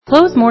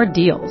Close more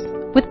deals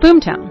with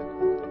Boomtown.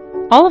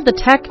 All of the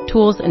tech,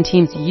 tools, and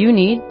teams you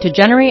need to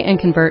generate and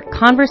convert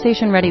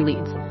conversation-ready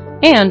leads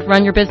and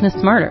run your business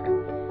smarter.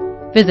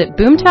 Visit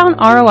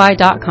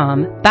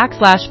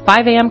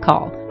boomtownroi.com/5am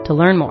call to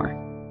learn more.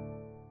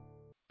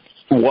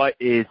 What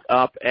is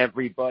up,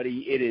 everybody?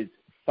 It is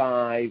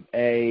 5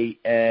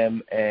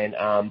 a.m. and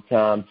I'm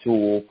Tom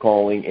Toole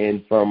calling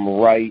in from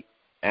right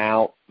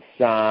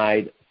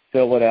outside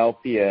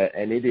Philadelphia,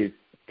 and it is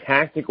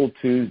Tactical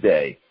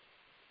Tuesday.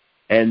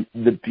 And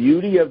the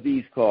beauty of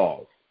these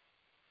calls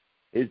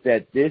is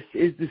that this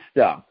is the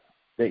stuff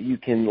that you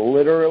can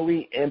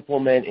literally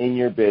implement in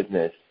your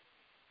business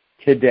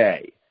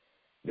today,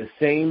 the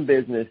same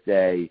business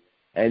day,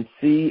 and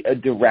see a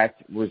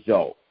direct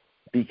result.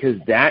 Because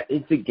that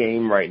is the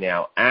game right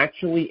now,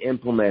 actually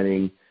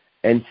implementing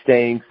and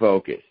staying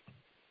focused.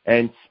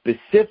 And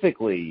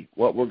specifically,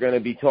 what we're going to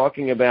be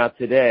talking about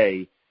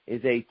today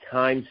is a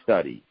time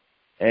study.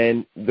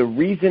 And the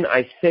reason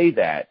I say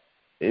that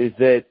is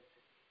that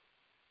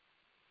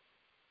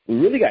we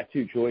really got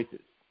two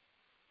choices.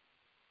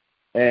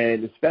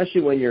 And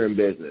especially when you're in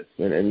business,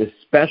 and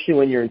especially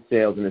when you're in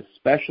sales, and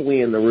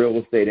especially in the real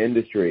estate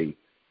industry,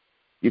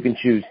 you can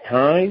choose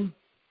time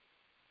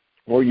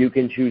or you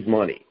can choose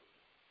money.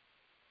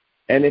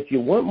 And if you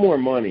want more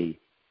money,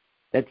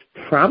 that's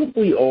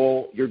probably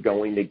all you're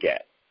going to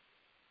get.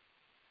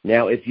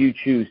 Now, if you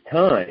choose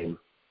time,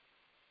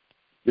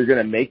 you're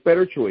going to make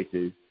better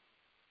choices,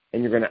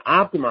 and you're going to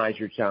optimize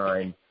your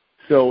time.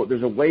 So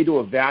there's a way to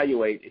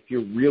evaluate if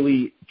you're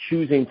really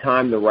choosing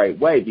time the right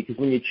way, because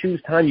when you choose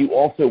time, you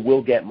also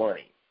will get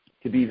money,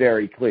 to be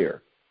very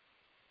clear.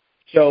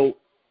 So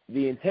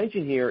the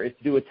intention here is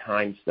to do a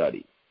time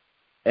study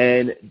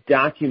and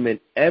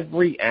document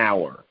every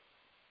hour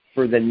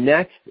for the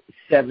next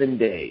 7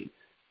 days.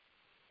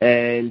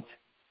 And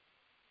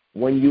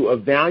when you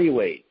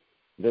evaluate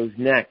those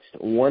next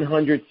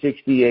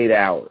 168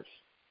 hours,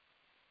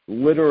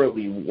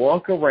 literally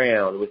walk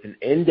around with an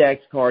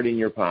index card in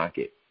your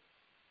pocket.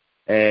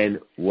 And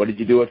what did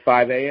you do at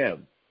 5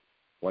 a.m.?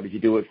 What did you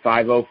do at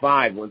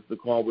 5:05 once the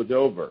call was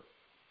over?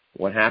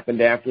 What happened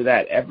after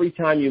that? Every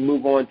time you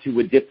move on to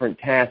a different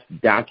task,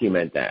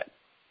 document that.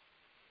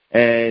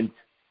 And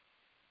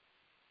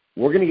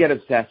we're going to get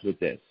obsessed with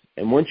this.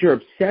 And once you're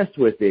obsessed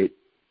with it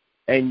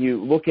and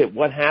you look at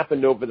what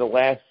happened over the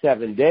last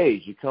 7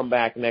 days, you come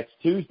back next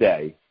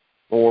Tuesday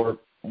or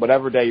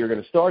whatever day you're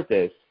going to start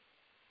this,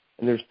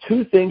 and there's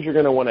two things you're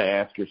going to want to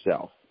ask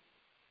yourself.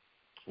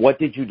 What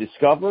did you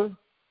discover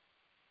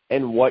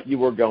and what you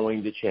were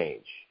going to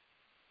change?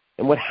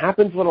 And what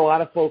happens when a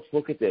lot of folks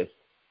look at this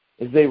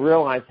is they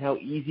realize how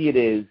easy it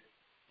is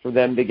for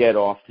them to get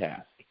off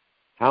task,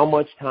 how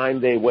much time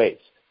they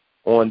waste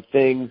on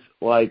things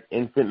like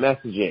instant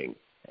messaging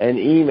and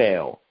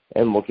email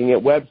and looking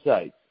at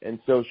websites and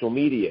social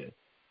media.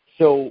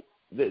 So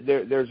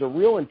there's a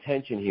real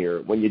intention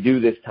here when you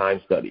do this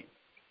time study.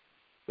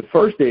 The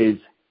first is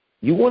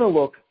you want to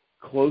look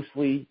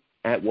closely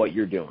at what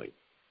you're doing.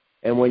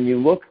 And when you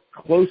look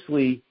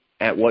closely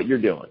at what you're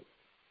doing,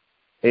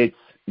 it's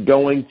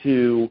going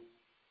to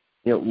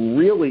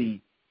really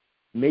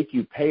make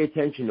you pay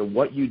attention to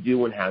what you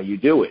do and how you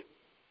do it.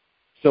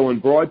 So in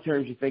broad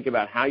terms, you think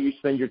about how you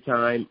spend your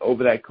time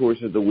over that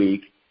course of the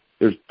week.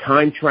 There's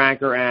time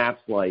tracker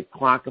apps like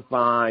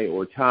Clockify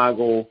or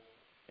Toggle.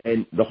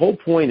 And the whole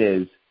point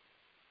is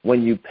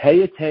when you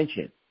pay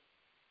attention,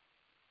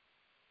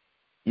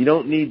 you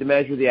don't need to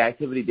measure the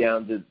activity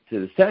down to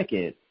the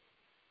second,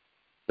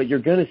 but you're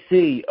going to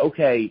see,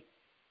 okay,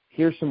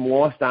 here's some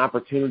lost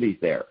opportunities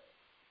there.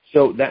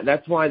 So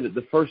that's why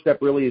the first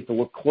step really is to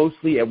look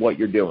closely at what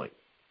you're doing.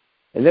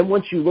 And then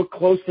once you look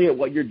closely at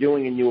what you're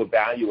doing and you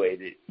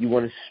evaluate it, you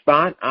want to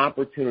spot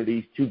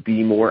opportunities to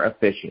be more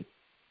efficient.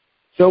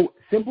 So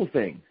simple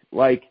things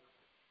like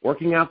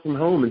working out from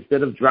home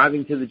instead of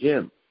driving to the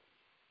gym.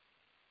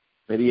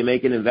 Maybe you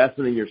make an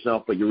investment in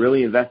yourself, but you're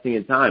really investing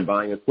in time,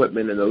 buying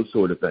equipment and those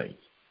sort of things.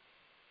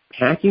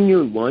 Packing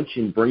your lunch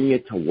and bringing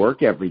it to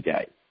work every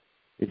day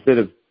instead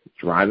of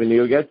driving to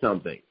go get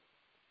something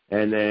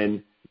and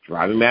then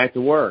driving back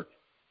to work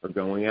or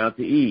going out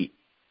to eat.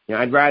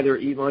 I'd rather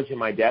eat lunch at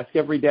my desk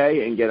every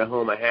day and get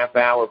home a half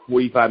hour,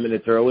 45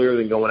 minutes earlier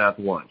than going out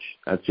to lunch.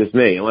 That's just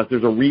me, unless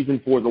there's a reason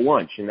for the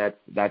lunch, and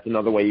that's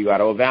another way you got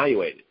to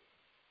evaluate it.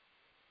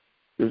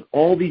 There's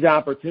all these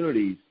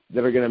opportunities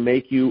that are going to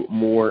make you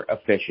more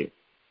efficient.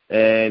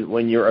 And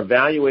when you're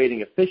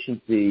evaluating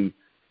efficiency,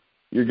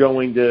 you're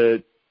going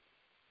to,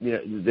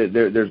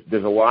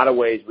 there's a lot of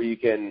ways where you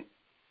can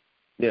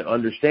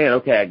understand,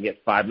 okay, I can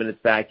get 5 minutes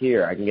back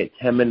here. I can get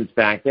 10 minutes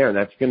back there, and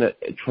that's going to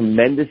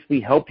tremendously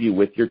help you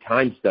with your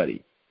time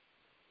study.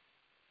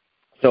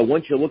 So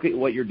once you look at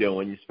what you're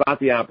doing, you spot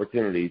the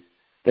opportunities,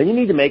 then you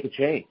need to make a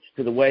change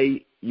to the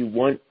way you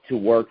want to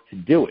work to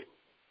do it.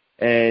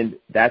 And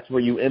that's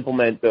where you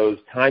implement those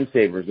time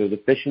savers, those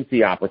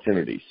efficiency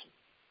opportunities.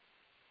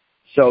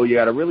 So you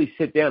got to really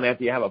sit down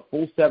after you have a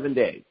full 7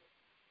 days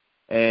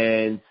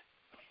and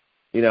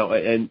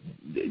and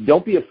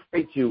don't be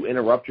afraid to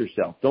interrupt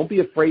yourself. Don't be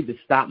afraid to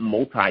stop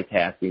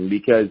multitasking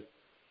because,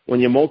 when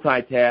you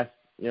multitask,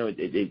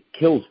 it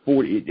kills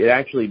 40. It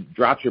actually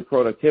drops your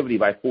productivity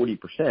by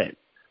 40%.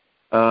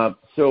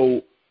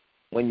 So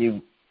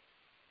when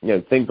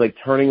things like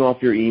turning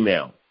off your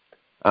email,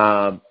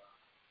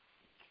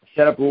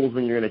 set up rules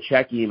when you're going to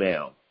check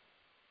email,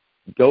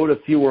 go to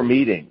fewer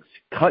meetings,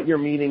 cut your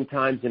meeting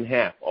times in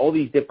half, all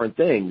these different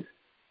things.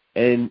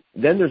 And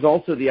then there's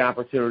also the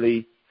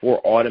opportunity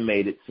for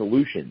automated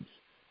solutions.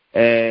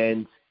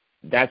 And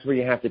that's where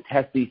you have to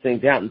test these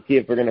things out and see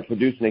if they're going to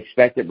produce an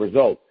expected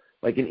result.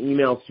 Like an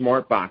email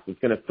smart box that's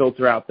going to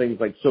filter out things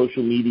like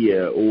social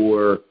media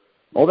or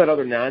all that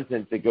other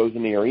nonsense that goes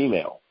into your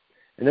email.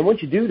 And then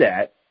once you do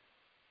that,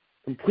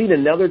 complete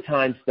another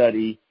time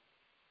study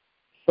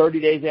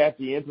 30 days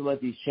after you implement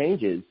these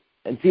changes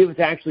and see if it's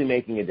actually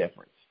making a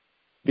difference.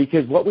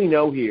 Because what we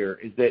know here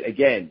is that,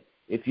 again,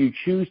 if you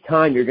choose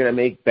time, you're going to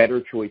make better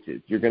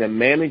choices. You're going to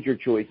manage your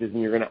choices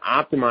and you're going to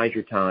optimize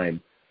your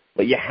time.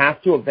 But you have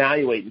to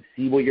evaluate and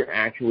see what you're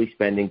actually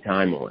spending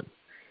time on.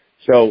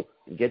 So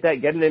get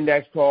an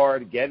index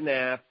card, get an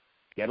app,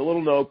 get a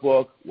little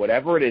notebook,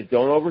 whatever it is.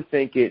 Don't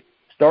overthink it.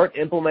 Start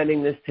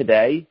implementing this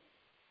today.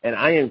 And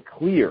I am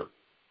clear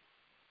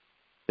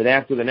that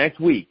after the next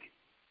week,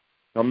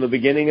 from the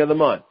beginning of the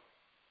month,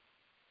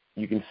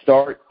 you can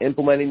start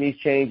implementing these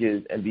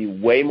changes and be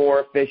way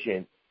more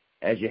efficient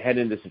as you head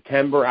into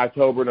September,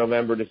 October,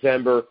 November,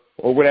 December,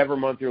 or whatever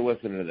month you're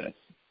listening to this.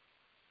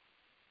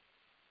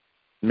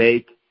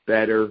 Make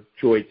better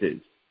choices.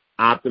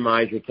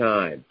 Optimize your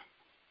time.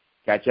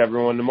 Catch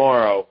everyone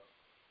tomorrow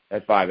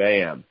at 5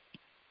 a.m.